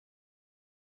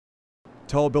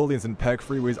Tall buildings and packed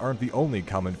freeways aren't the only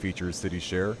common features cities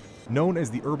share. Known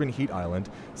as the urban heat island,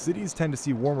 cities tend to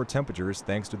see warmer temperatures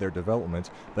thanks to their development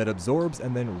that absorbs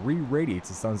and then re-radiates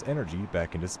the sun's energy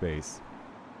back into space.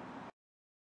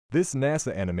 This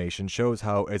NASA animation shows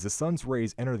how, as the sun's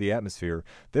rays enter the atmosphere,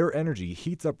 their energy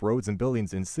heats up roads and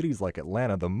buildings in cities like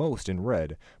Atlanta the most in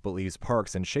red, but leaves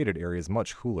parks and shaded areas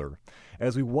much cooler.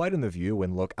 As we widen the view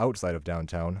and look outside of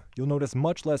downtown, you'll notice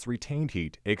much less retained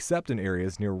heat, except in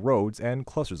areas near roads and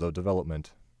clusters of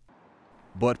development.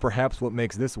 But perhaps what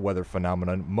makes this weather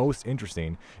phenomenon most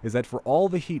interesting is that for all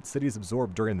the heat cities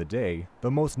absorb during the day,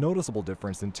 the most noticeable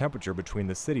difference in temperature between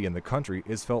the city and the country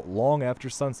is felt long after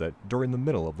sunset during the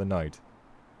middle of the night.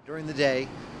 During the day,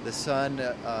 the sun's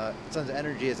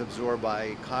energy is absorbed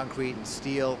by concrete and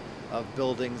steel of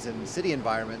buildings and city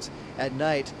environments. At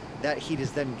night, that heat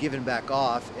is then given back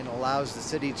off and allows the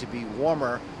city to be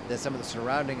warmer than some of the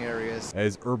surrounding areas.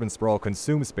 As urban sprawl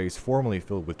consumes space formerly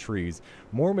filled with trees,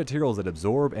 more materials that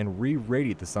absorb and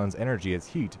re-radiate the sun's energy as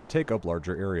heat take up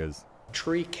larger areas.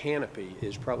 Tree canopy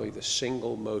is probably the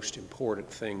single most important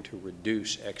thing to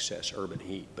reduce excess urban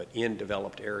heat, but in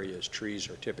developed areas, trees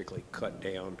are typically cut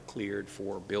down, cleared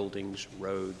for buildings,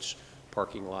 roads,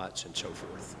 parking lots, and so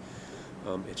forth.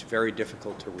 It's very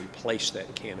difficult to replace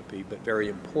that canopy, but very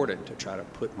important to try to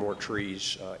put more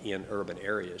trees in urban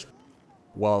areas.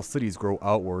 While cities grow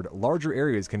outward, larger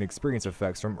areas can experience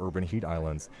effects from urban heat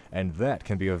islands, and that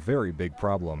can be a very big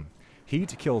problem.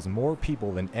 Heat kills more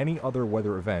people than any other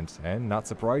weather event, and not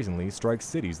surprisingly, strikes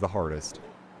cities the hardest.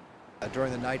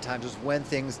 During the night times is when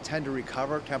things tend to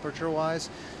recover temperature-wise.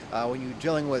 When you're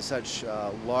dealing with such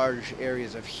large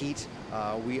areas of heat,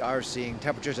 we are seeing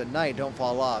temperatures at night don't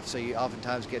fall off, so you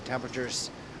oftentimes get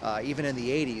temperatures even in the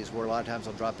 80s, where a lot of times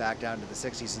they'll drop back down to the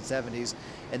 60s and 70s,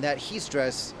 and that heat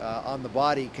stress on the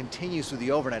body continues through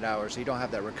the overnight hours, so you don't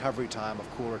have that recovery time of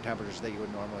cooler temperatures that you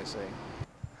would normally see.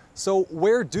 So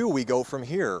where do we go from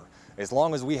here? As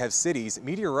long as we have cities,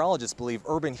 meteorologists believe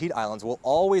urban heat islands will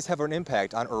always have an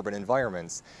impact on urban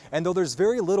environments. And though there's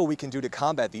very little we can do to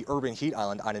combat the urban heat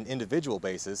island on an individual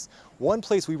basis, one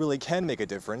place we really can make a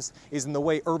difference is in the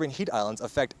way urban heat islands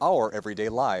affect our everyday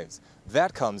lives.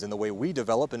 That comes in the way we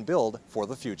develop and build for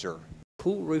the future.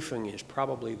 Cool roofing is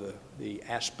probably the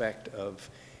aspect of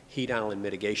heat island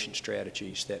mitigation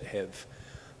strategies that have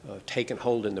taken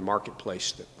hold in the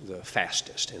marketplace the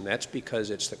fastest, and that's because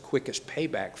it's the quickest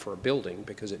payback for a building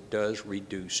because it does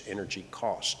reduce energy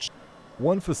costs.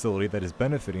 One facility that is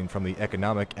benefiting from the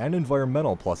economic and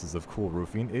environmental pluses of cool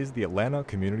roofing is the Atlanta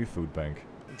Community Food Bank.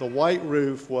 The white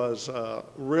roof was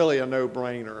really a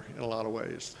no-brainer in a lot of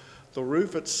ways. The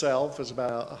roof itself is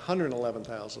about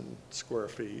 111,000 square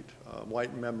feet,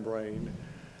 white membrane,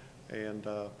 and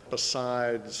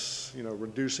besides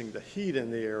reducing the heat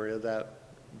in the area, that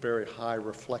very high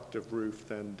reflective roof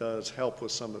then does help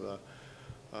with some of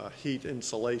the heat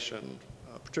insulation,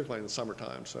 particularly in the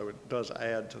summertime, so it does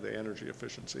add to the energy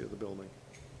efficiency of the building.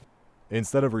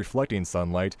 Instead of reflecting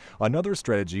sunlight, another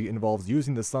strategy involves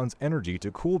using the sun's energy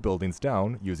to cool buildings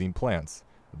down using plants.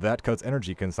 That cuts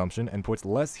energy consumption and puts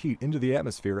less heat into the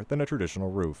atmosphere than a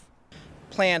traditional roof.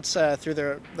 Plants, through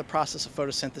the process of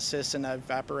photosynthesis and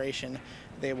evaporation,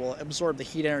 they will absorb the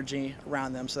heat energy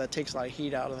around them, so that takes a lot of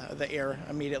heat out of the air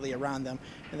immediately around them.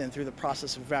 And then through the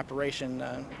process of evaporation,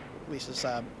 releases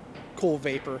cool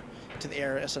vapor to the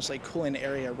air, essentially cooling the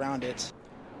area around it.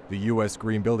 The U.S.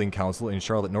 Green Building Council in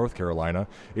Charlotte, North Carolina,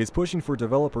 is pushing for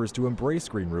developers to embrace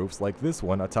green roofs like this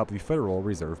one atop the Federal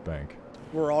Reserve Bank.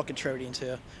 We're all contributing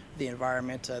to the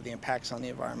environment, the impacts on the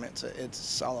environment.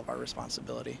 It's all of our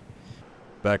responsibility.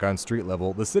 Back on street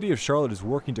level, the city of Charlotte is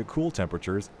working to cool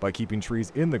temperatures by keeping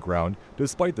trees in the ground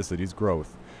despite the city's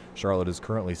growth. Charlotte is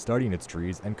currently studying its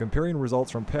trees and comparing results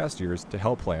from past years to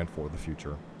help plan for the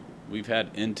future. We've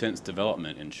had intense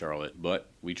development in Charlotte,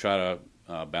 but we try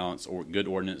to balance good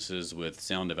ordinances with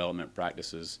sound development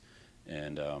practices,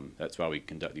 and that's why we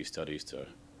conduct these studies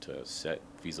to set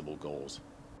feasible goals.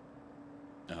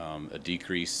 A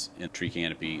decrease in tree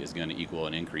canopy is going to equal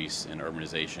an increase in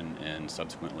urbanization and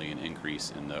subsequently an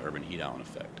increase in the urban heat island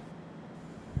effect.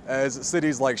 As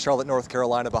cities like Charlotte, North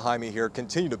Carolina behind me here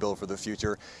continue to build for the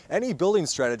future, any building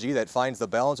strategy that finds the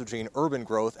balance between urban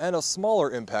growth and a smaller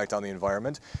impact on the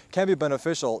environment can be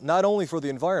beneficial not only for the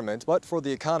environment but for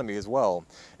the economy as well.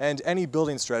 And any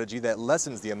building strategy that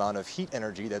lessens the amount of heat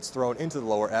energy that's thrown into the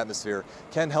lower atmosphere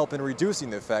can help in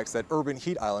reducing the effects that urban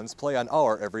heat islands play on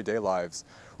our everyday lives.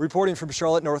 Reporting from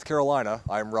Charlotte, North Carolina,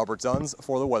 I'm Robert Zunz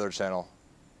for the Weather Channel.